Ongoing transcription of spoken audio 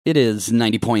It is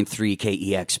 90.3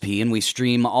 KEXP, and we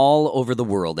stream all over the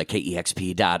world at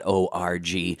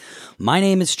kexp.org. My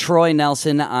name is Troy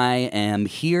Nelson. I am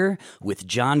here with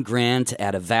John Grant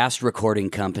at a vast recording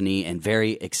company and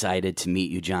very excited to meet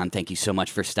you, John. Thank you so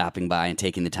much for stopping by and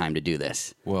taking the time to do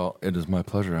this. Well, it is my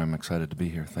pleasure. I'm excited to be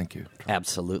here. Thank you.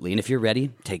 Absolutely. And if you're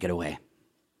ready, take it away.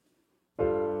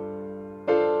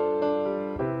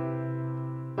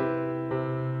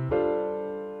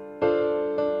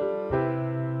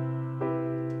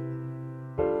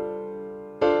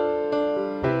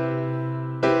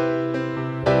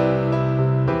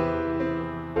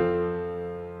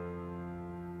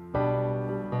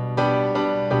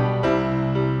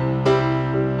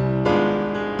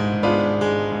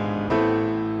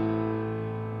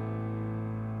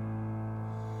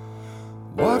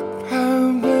 What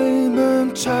have they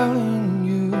been telling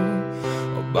you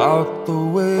about the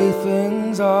way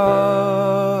things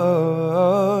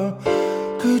are?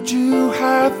 Could you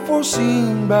have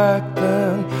foreseen back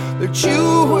then that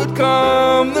you would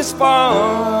come this far?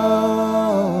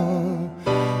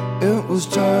 It was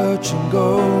touch and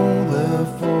go there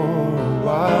for a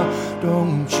while,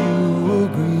 don't you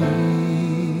agree?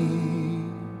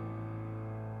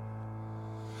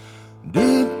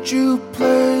 Did you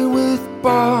play with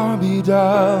Barbie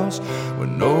dolls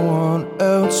when no one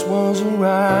else was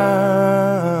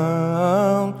around?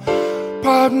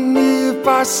 Pardon me if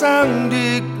I sound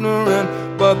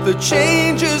ignorant, but the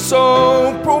change is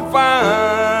so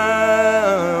profound.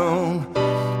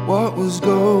 What was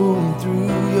going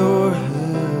through your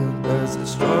head as it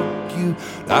struck you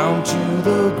down to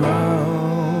the ground?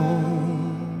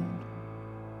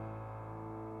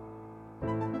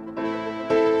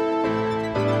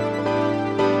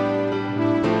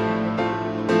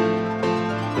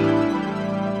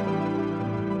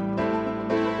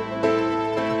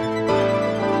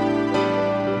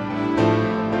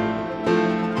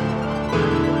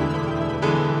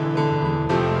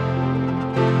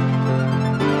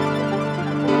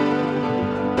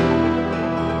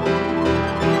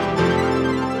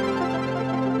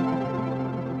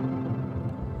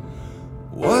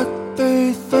 What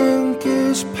they think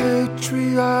is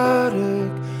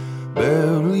patriotic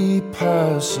barely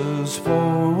passes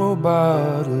for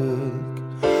robotic,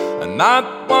 and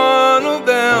not one of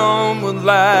them would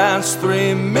last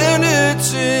 3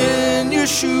 minutes in your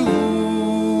shoes.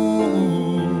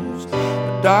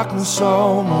 The darkness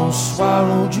almost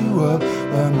swallowed you up.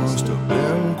 That must have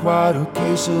been quite a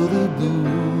case of the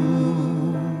blues.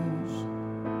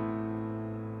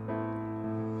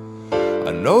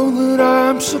 I know that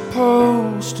I'm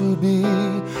supposed to be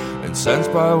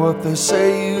incensed by what they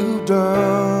say you've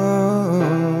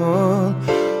done,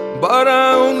 but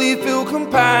I only feel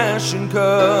compassion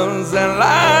 'cause they're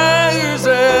liars,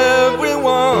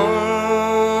 everyone.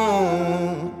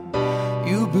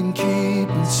 You've been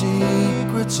keeping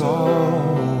secrets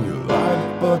all your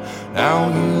life, but now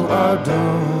you are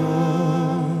done.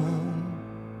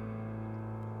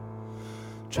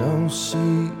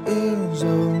 Chelsea is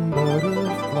a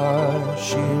butterfly,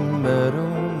 she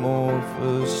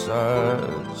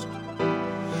metamorphosized.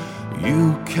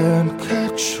 You can't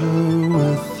catch her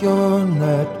with your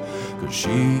net, 'cause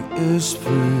she is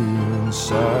free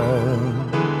inside.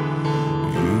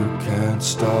 You can't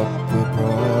stop the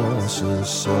process,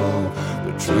 so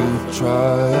the truth,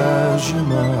 try as you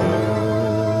might.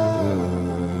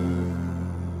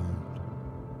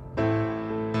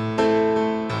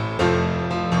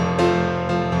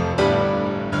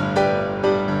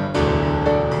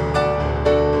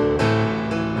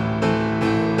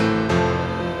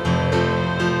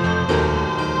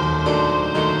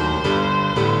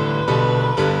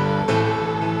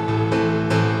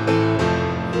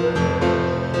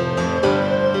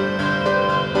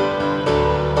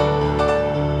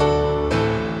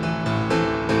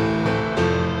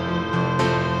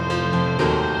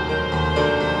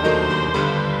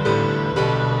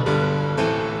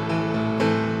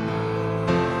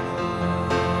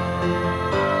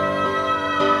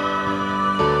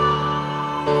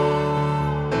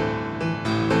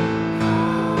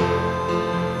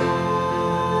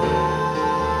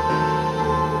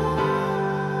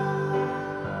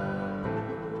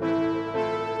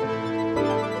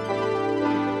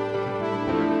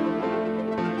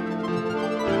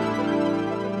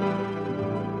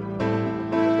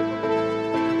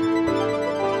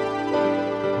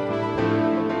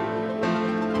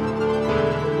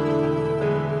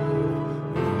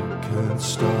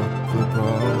 Stop the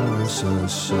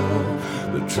process, so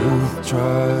the truth,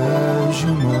 try as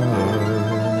you might.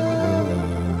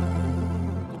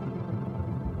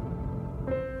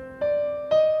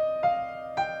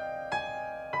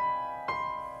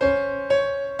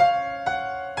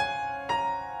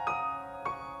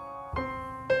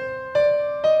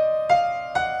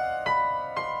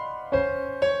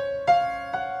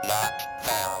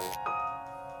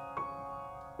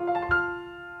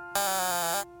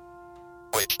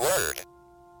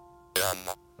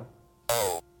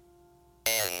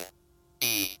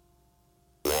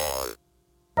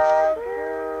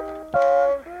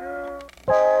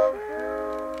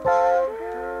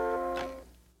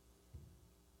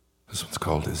 This one's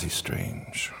called Is He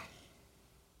Strange?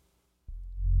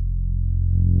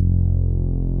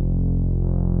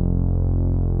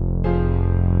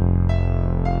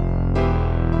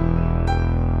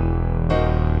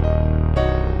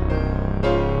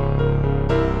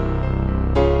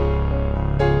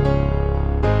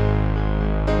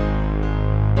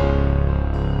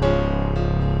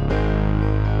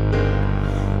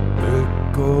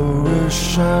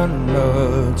 Licorice and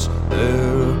nuts,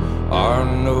 there are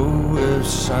no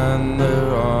ifs and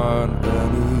there aren't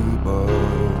any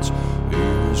buts. He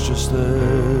was just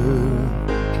there,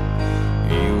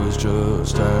 he was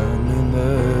just standing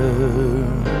there.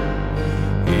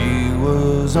 He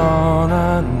was on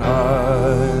an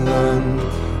island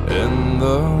in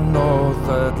the North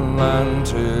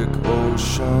Atlantic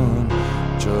Ocean,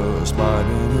 just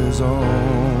minding his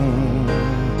own.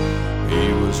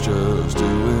 He was just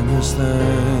doing his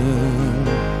thing,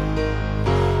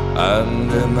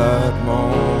 and in that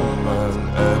moment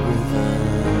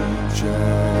everything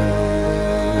changed.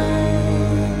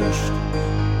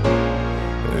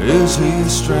 Is he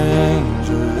strange,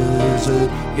 or is it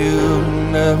you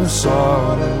never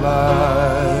saw the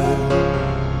light?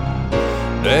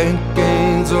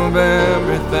 Decades of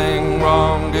everything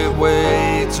wrong give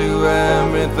way to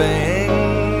everything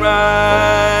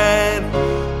right.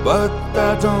 But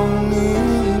that don't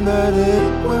mean that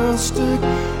it will stick.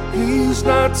 He's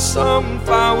not some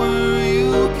flower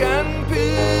you can pick.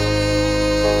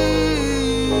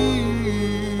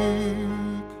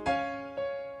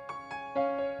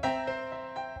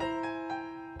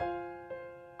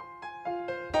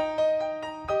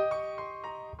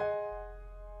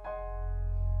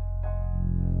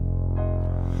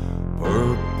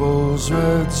 Purples,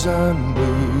 reds, and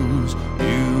blues,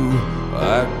 you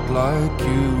act like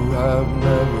you have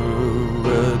never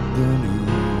read the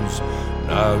news.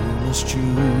 Now you must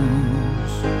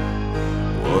choose.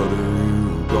 What are you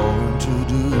going to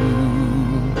do?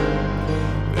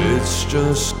 It's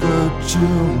just good to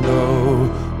know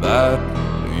that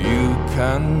you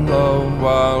can love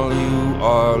while you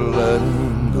are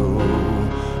letting go.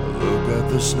 Look at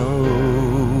the snow,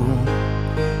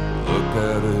 look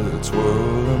at it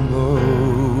swirl and blow.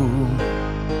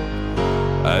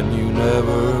 And you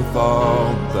never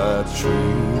thought that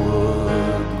tree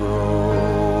would grow.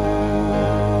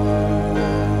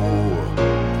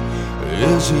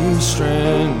 Is he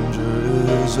strange, or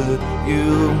is it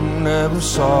you never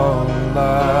saw the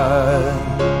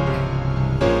light?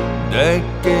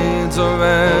 Decades of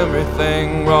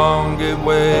everything wrong give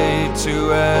way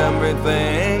to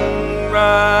everything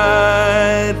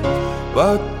right.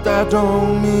 But that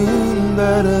don't mean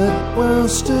that it will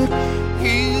stick.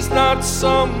 He's not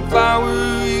some flower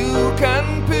you can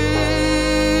pick.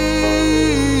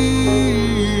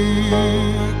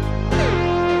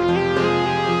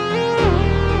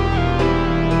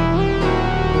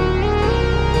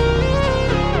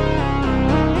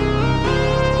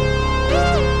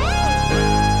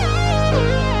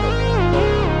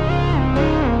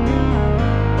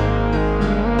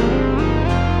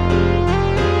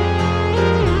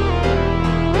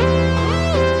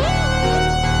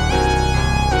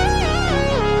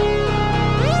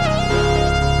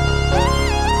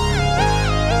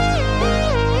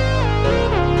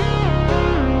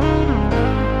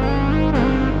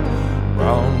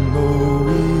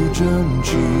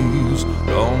 Cheese,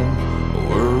 don't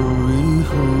worry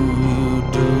who you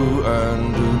do and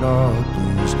do not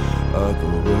please. At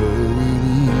the very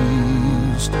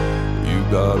least, you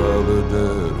got other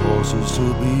dead horses to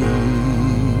be.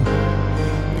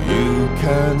 You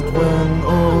can't win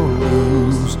or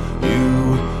lose, you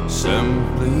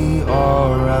simply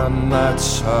are, and that's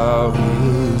how he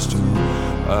is too.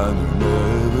 And you're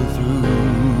never through.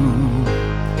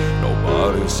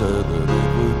 Nobody said that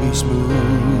it would be smooth.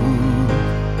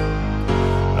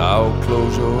 Now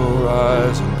close your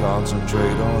eyes and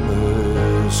concentrate on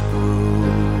this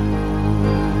groove.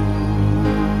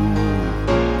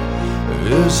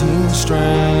 Is he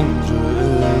strange, or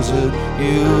is it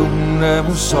you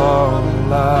never saw the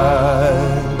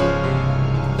light?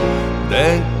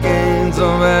 Decades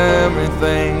of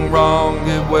everything wrong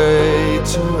give way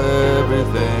to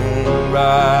everything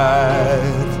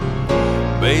right.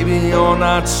 Baby, you're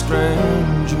not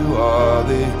strange, you are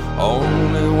the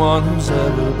only one who's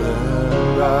ever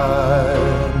been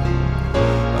right.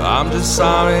 I'm just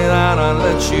sorry that I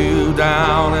let you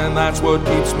down, and that's what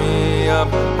keeps me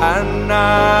up at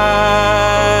night.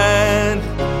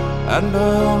 And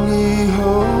I only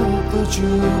hope that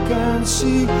you can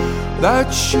see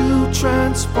that you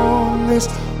transform this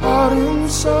heart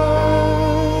inside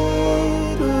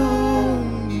of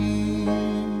me.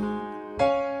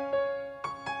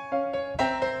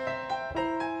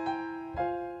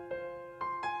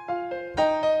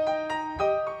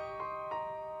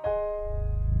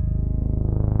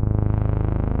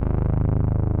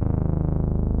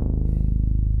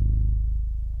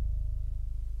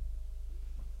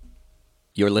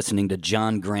 You're listening to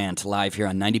John Grant live here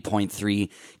on 90.3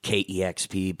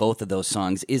 KEXP. Both of those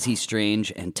songs, Is He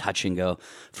Strange and Touch and Go,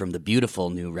 from the beautiful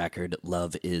new record,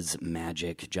 Love is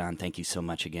Magic. John, thank you so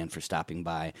much again for stopping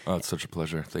by. Oh, it's such a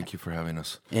pleasure. Thank you for having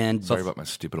us. And sorry about my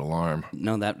stupid alarm.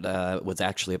 No, that was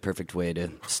actually a perfect way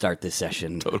to start this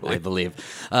session, Totally. I believe.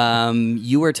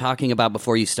 You were talking about,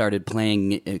 before you started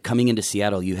playing, coming into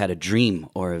Seattle, you had a dream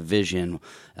or a vision.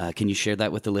 Can you share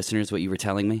that with the listeners, what you were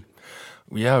telling me?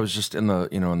 Yeah, I was just in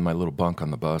in my little bunk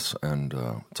on the bus, and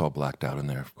it's all blacked out in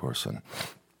there, of course. And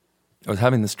I was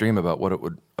having this dream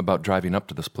about driving up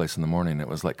to this place in the morning. It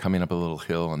was like coming up a little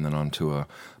hill and then onto a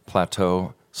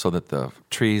plateau, so that the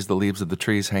leaves of the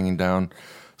trees hanging down,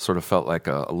 sort of felt like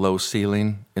a low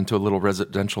ceiling into a little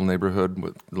residential neighborhood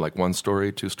with like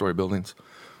 1-story, 2-story buildings,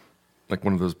 like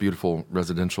one of those beautiful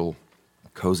residential,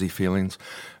 cozy feelings.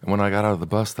 And when I got out of the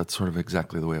bus, that's sort of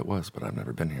exactly the way it was. But I've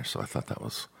never been here, so I thought that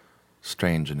was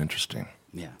strange and interesting.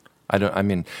 Yeah.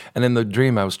 And in the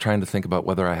dream, I was trying to think about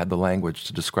whether I had the language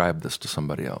to describe this to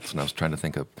somebody else. And I was trying to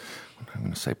think of, I'm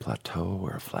going to say plateau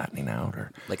or a flattening out,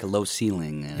 or Like a low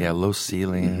ceiling. Yeah, low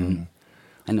ceiling. Mm-hmm.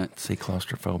 I know. Say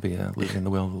claustrophobia, losing the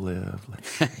will to live.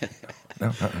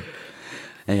 No.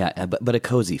 Yeah, but a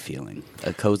cozy feeling.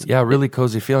 Yeah, really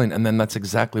cozy feeling. And then that's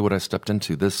exactly what I stepped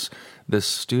into. This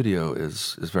studio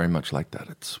is very much like that.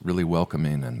 It's really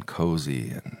welcoming and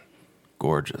cozy and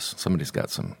gorgeous. Somebody's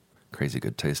got some crazy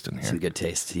good taste in here. Some good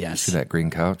taste, yes. See that green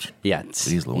couch? Yeah, it's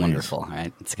Jeez Louise. wonderful,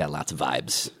 right? It's got lots of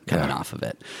vibes coming off of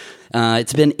it.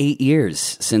 It's been 8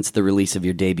 years since the release of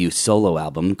your debut solo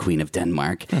album, Queen of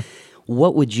Denmark.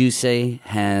 What would you say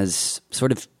has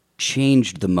sort of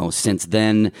changed the most since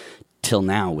then till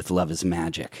now with Love is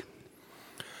Magic?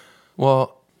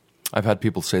 Well, I've had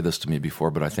people say this to me before,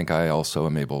 but I think I also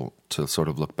am able to sort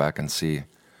of look back and see,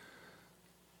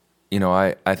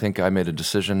 I think I made a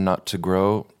decision not to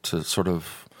grow, to sort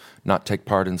of not take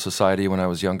part in society when I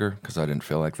was younger, because I didn't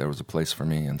feel like there was a place for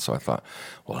me. And so I thought,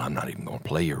 well, I'm not even going to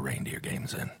play your reindeer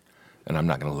games then. And I'm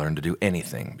not going to learn to do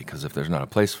anything, because if there's not a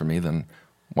place for me, then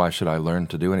why should I learn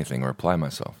to do anything or apply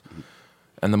myself?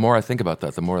 And the more I think about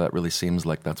that, the more that really seems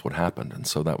like that's what happened. And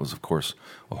so that was, of course,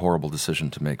 a horrible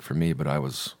decision to make for me, but I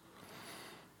was,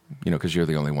 because you're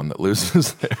the only one that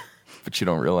loses there. But you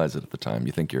don't realize it at the time.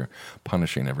 You think you're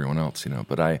punishing everyone else,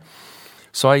 But I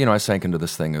sank into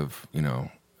this thing of,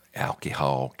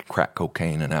 alcohol, crack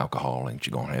cocaine and alcohol, ain't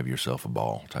you gonna have yourself a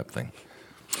ball type thing.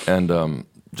 And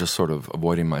just sort of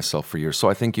avoiding myself for years. So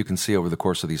I think you can see over the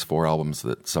course of these 4 albums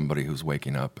that somebody who's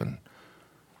waking up and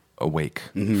awake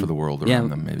for the world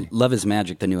around them, maybe. Love is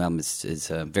Magic, the new album,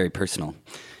 is very personal.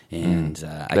 And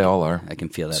they all are. I can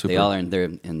feel that. Super. They all are in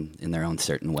their own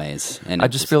certain ways. And I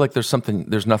just feel like there's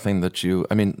nothing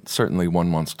that certainly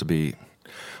one wants to be,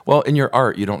 well, in your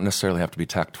art, you don't necessarily have to be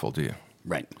tactful, do you?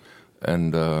 Right.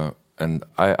 And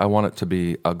I want it to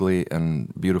be ugly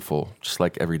and beautiful, just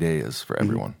like every day is for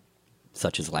everyone.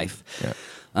 Such is life. Yeah.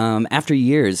 After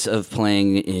years of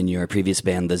playing in your previous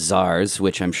band, The Czars,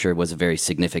 which I'm sure was a very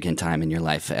significant time in your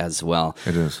life as well.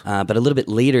 It is. But a little bit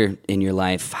later in your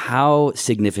life, how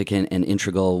significant and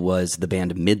integral was the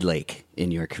band Midlake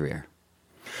in your career?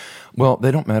 Well,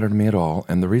 they don't matter to me at all,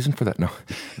 and the reason for that, no,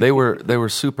 they were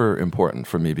super important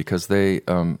for me, because they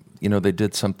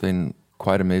did something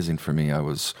quite amazing for me. I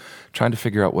was trying to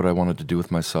figure out what I wanted to do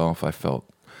with myself. I felt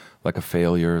like a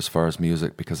failure as far as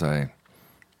music, because I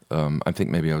think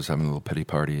maybe I was having a little pity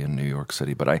party in New York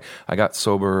City, but I got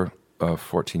sober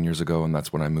 14 years ago, and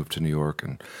that's when I moved to New York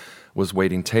and was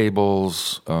waiting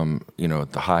tables,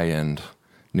 at the high-end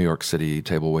New York City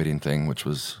table waiting thing, which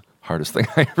was hardest thing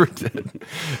I ever did.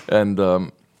 And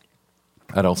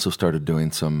I'd also started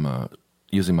doing some,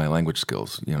 using my language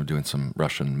skills, doing some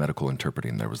Russian medical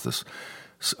interpreting. There was this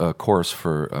course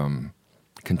for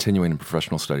continuing in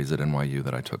professional studies at NYU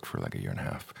that I took for like a year and a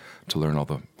half to learn all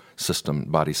the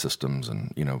body systems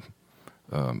and,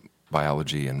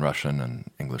 biology and Russian and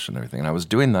English and everything. And I was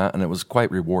doing that, and it was quite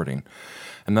rewarding.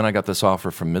 And then I got this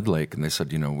offer from Midlake, and they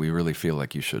said, we really feel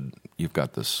like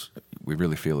we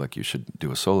really feel like you should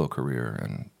do a solo career,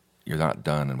 and you're not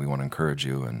done, and we want to encourage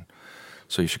you. And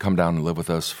so you should come down and live with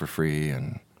us for free,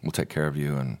 and we'll take care of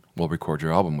you, and we'll record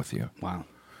your album with you. Wow.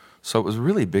 So it was a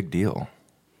really big deal,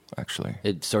 actually.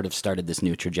 It sort of started this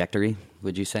new trajectory,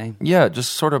 would you say? Yeah, it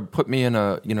just sort of put me in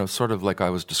a, sort of like I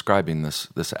was describing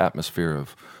this atmosphere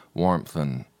of warmth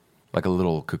and like a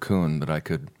little cocoon that I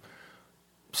could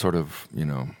sort of,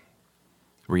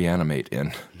 reanimate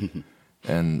in.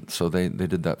 And so they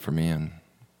did that for me, and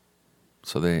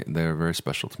So they're very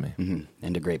special to me. Mm-hmm.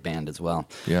 And a great band as well.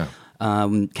 Yeah.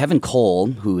 Kevin Cole,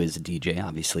 who is a DJ,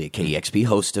 obviously at KEXP,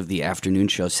 host of the afternoon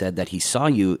show, said that he saw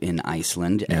you in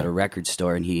Iceland at a record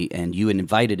store, and you had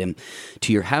invited him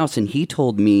to your house, and he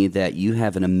told me that you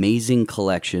have an amazing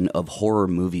collection of horror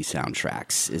movie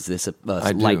soundtracks. Is this a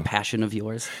light passion of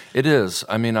yours? It is.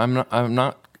 I mean, I'm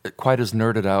not quite as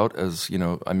nerded out as,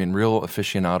 real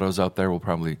aficionados out there will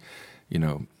probably,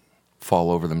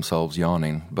 fall over themselves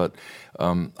yawning, but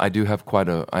I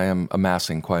am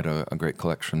amassing quite a great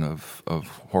collection of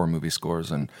horror movie scores,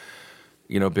 and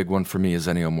a big one for me is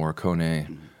Ennio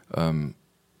Morricone.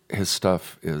 His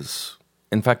stuff is,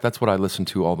 in fact, that's what I listened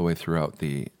to all the way throughout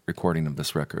the recording of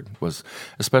this record. Was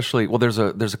especially there's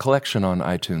a collection on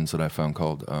iTunes that I found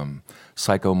called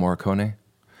Psycho Morricone.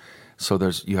 So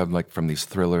you have like from these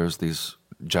thrillers, these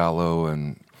giallo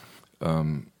and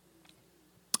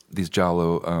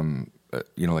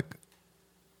like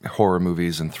horror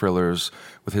movies and thrillers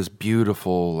with his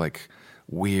beautiful, like,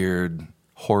 weird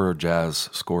horror jazz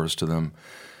scores to them.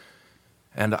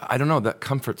 And I don't know, that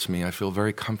comforts me. I feel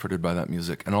very comforted by that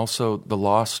music. And also the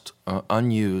lost,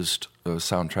 unused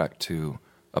soundtrack to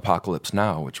Apocalypse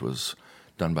Now, which was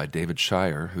done by David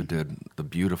Shire, who did the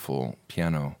beautiful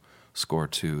piano score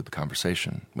to The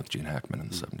Conversation with Gene Hackman in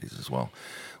the 70s as well.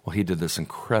 Well, he did this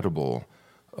incredible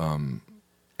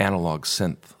analog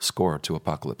synth score to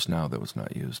Apocalypse Now that was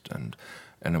not used, and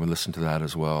I would listen to that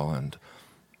as well,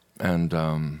 and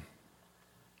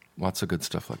lots of good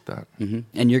stuff like that. Mm-hmm.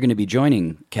 And you're going to be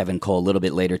joining Kevin Cole a little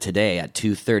bit later today at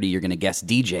 2:30. You're going to guest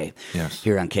DJ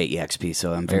here on KEXP,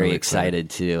 so I'm very really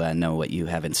excited to know what you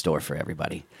have in store for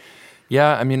everybody.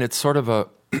 Yeah, I mean, it's sort of a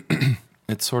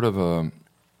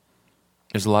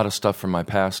there's a lot of stuff from my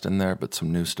past in there, but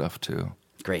some new stuff too.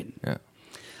 Great. Yeah.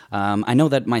 I know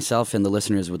that myself and the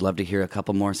listeners would love to hear a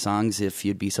couple more songs, if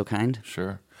you'd be so kind.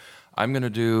 Secure. I'm going to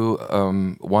do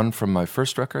one from my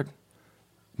first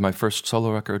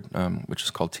solo record, which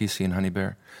is called TC and Honey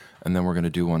Bear, and then we're going to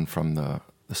do one from the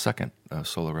second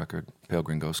solo record, Pale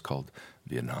Green Ghost, called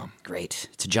Vietnam. Great.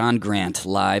 It's John Grant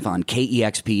live on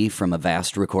KEXP from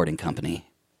Avast Recording Company.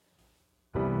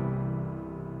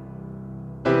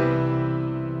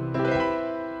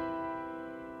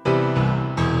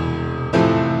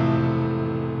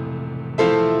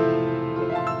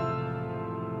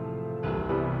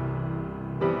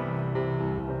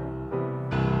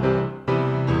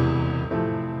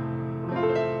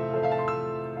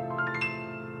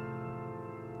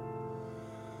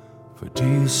 For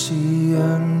DC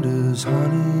and his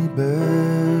honey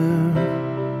bear,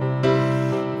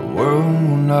 the world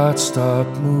will not stop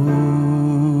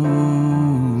moving.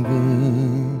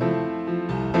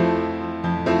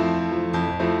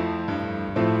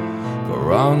 For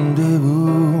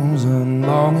rendezvous and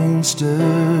longing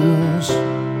stares,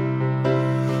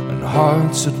 and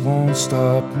hearts that won't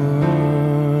stop learning.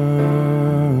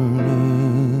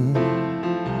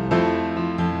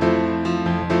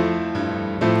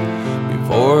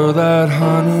 Before that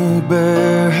honey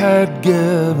bear had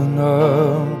given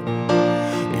up,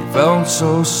 he felt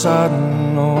so sad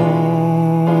and lonely.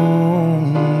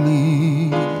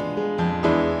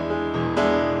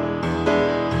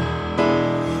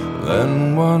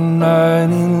 Then one night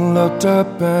he looked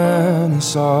up and he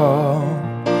saw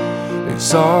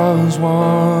his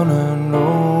one and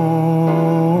only.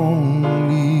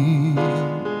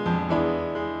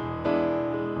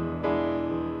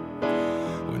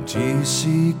 When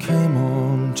TC came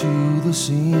onto the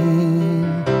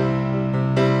scene,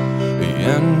 he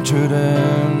entered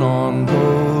in on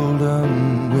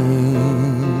golden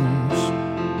wings,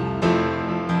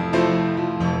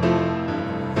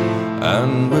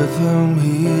 and with him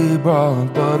he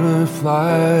brought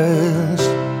butterflies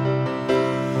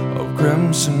of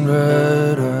crimson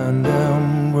red and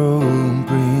emerald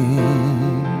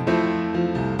green.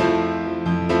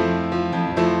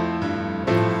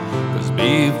 'Cause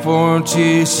before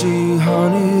TC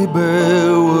Honey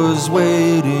Bear was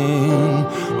waiting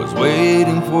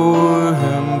for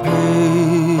him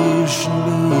patiently.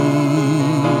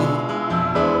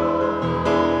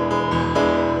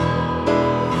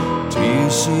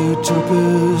 TC took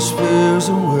his fears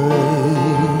away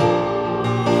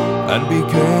and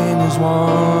became his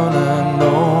one and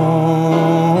only.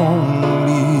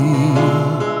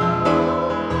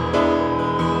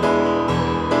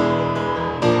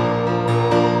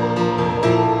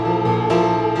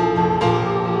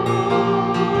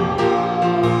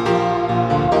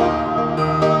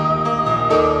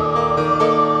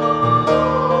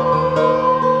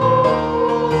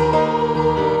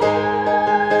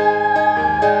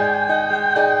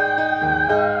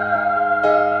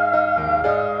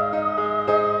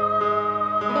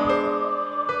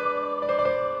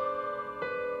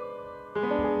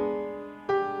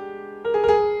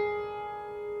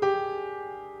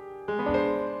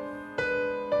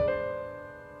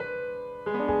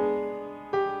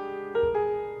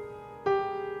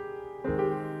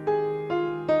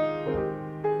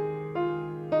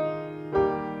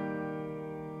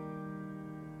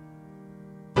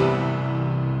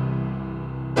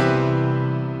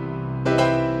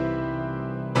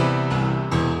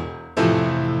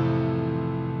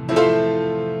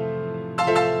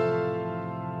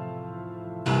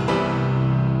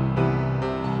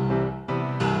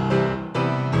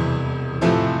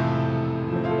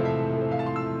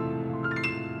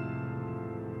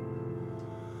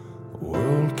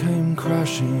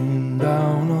 crashing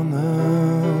down on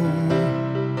them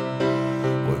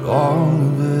with all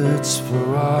of its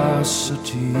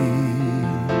ferocity.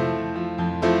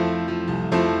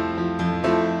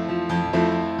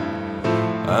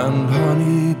 And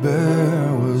Honey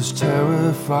Bear was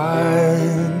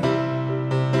terrified.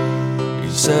 He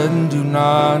said, "Do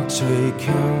not take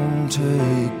him,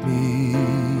 take me."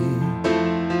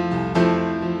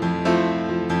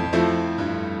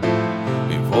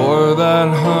 Before that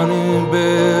Honey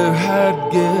Bear had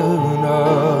given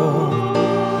up,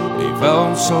 he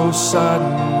felt so sad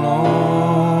and lonely.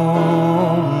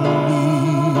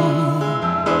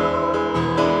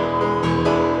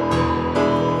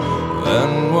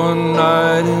 Then one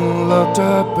night he looked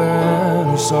up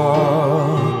and he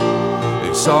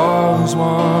saw his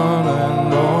one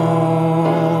and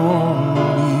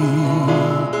only.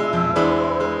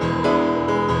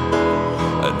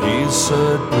 And he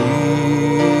said,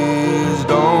 "Please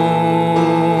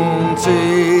don't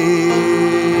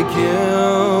take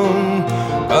him,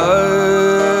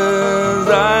 'cause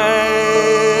I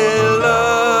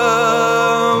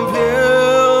love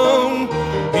him.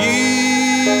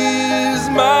 He's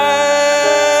my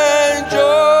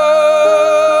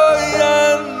joy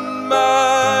and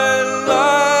my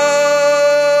life.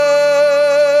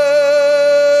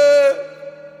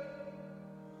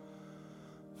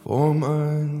 For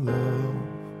my love,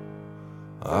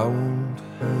 I won't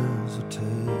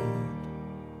hesitate.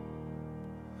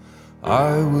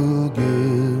 I will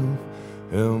give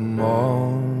him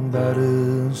all that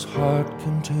his heart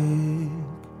can take,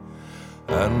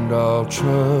 and I'll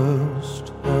trust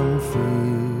him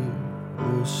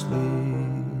fearlessly.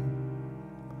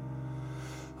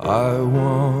 I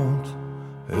want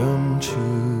him to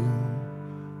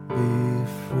be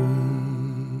free."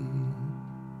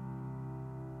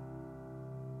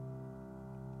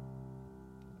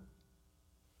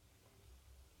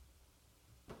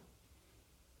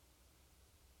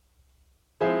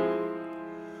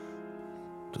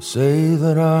 To say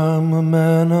that I'm a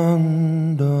man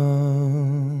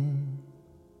undone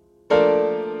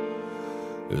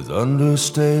is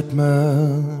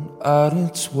understatement at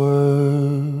its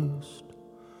worst.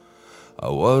 I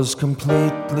was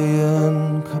completely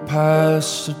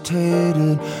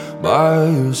incapacitated by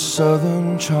your southern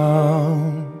charm.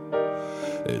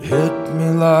 It hit me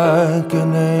like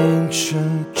an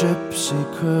ancient gypsy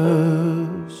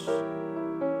curse.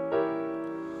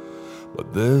 But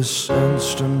this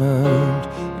instrument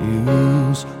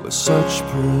used with such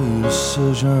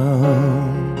precision,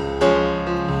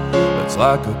 it's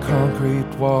like a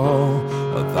concrete wall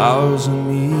 1,000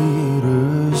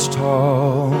 meters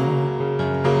tall.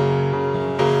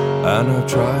 And I've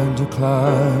tried to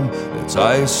climb its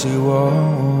icy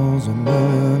walls a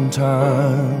million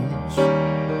times,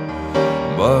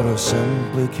 but I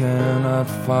simply cannot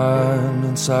find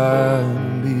inside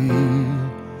me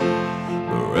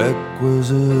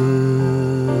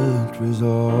requisite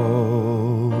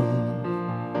resolve.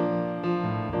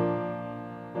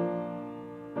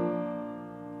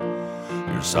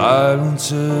 Your silence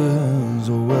is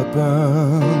a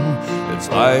weapon. It's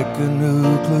like a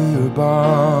nuclear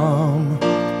bomb.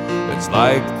 It's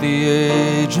like the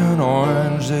Agent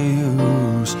Orange they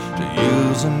used to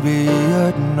use in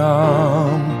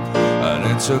Vietnam. And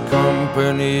it's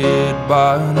accompanied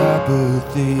by an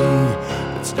apathy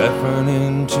it's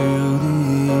deafening to the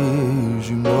ears.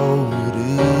 You know it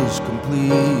is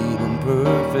complete and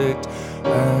perfect,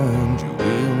 and you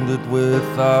wield it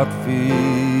without fear.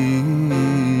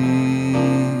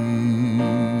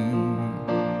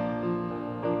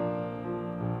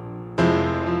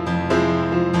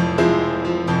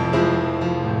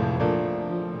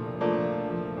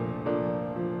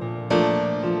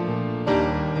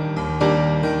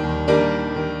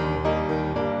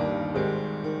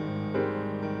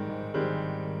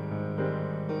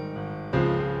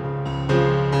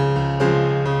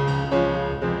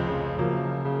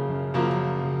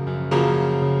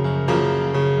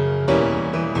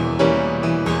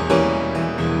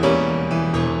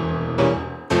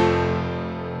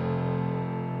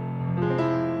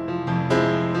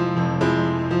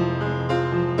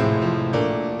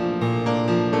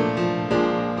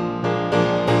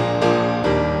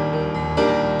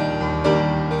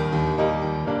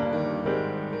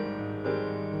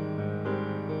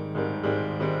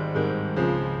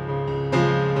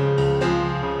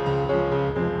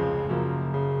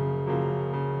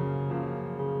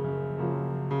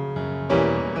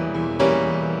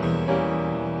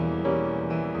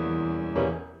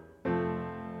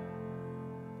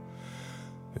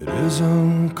 It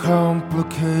isn't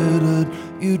complicated,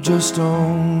 you just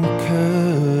don't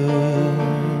care.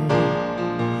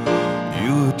 You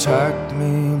attacked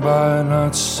me by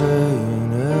not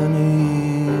saying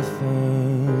anything.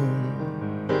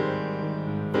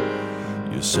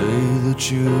 You say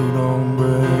that you don't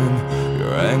bring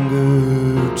your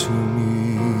anger to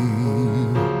me,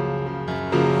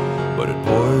 but it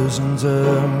poisons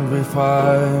every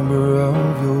fiber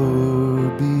of your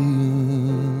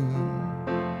being.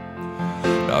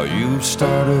 Now you've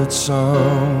started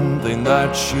something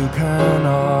that you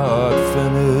cannot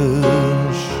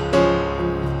finish,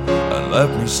 and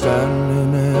left me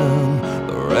standing in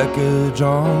the wreckage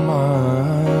on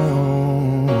my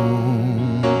own.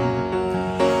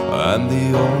 And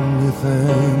the only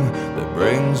thing that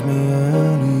brings me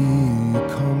any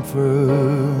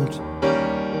comfort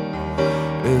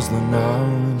is the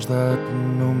knowledge that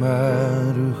no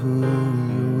matter who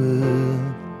you're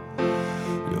with,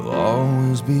 you'll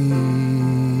always be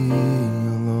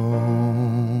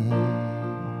alone.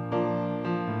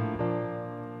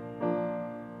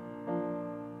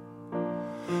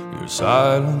 Your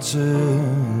silence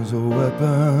is a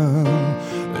weapon.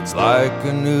 It's like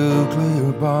a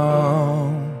nuclear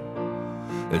bomb.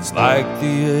 It's like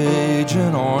the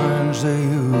Agent Orange they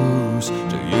used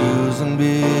to use in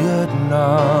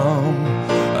Vietnam.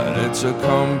 And it's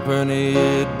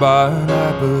accompanied by an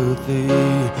apathy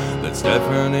that's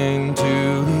deafening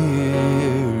to the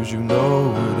ears. You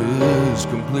know it is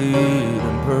complete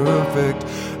and perfect,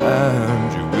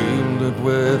 and you wield it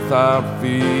without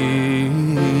fear.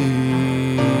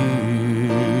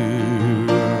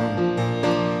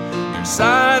 Your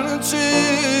silence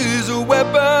is a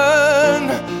weapon.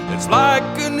 It's like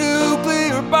a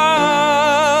nuclear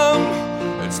bomb.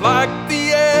 It's like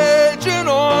the Agent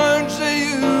Orange they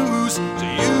used to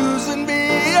use in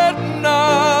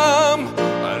Vietnam.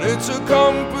 And it's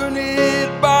accompanied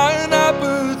by an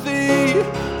apathy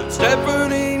that's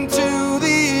deafening to the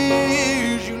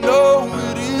ears. You know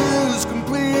it is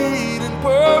complete and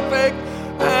perfect,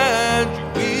 and you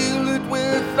feel it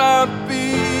without fear.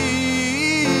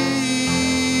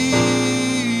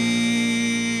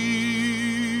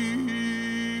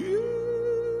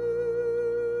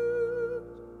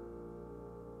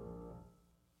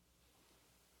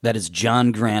 That is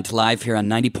John Grant live here on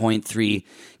 90.3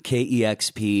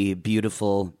 KEXP.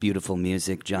 Beautiful, beautiful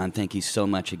music. John, thank you so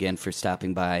much again for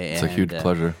stopping by. It's a huge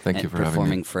pleasure. Thank you for having me.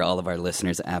 Performing for all of our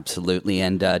listeners, absolutely.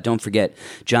 And don't forget,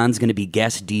 John's going to be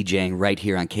guest DJing right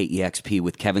here on KEXP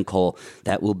with Kevin Cole.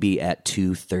 That will be at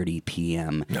 2:30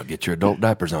 p.m. Now get your adult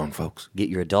diapers on, folks. Get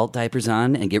your adult diapers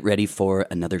on and get ready for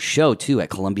another show, too, at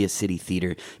Columbia City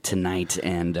Theater tonight.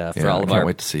 And for all of I can't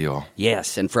wait to see you all.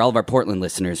 Yes, and for all of our Portland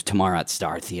listeners, tomorrow at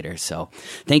Star Theater. So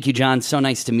thank you, John. So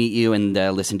nice to meet you and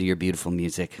listen to your beautiful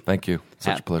music. Thank you.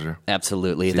 Such a pleasure.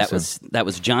 Absolutely. That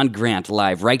was John Grant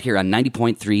live right here on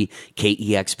 90.3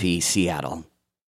 KEXP Seattle.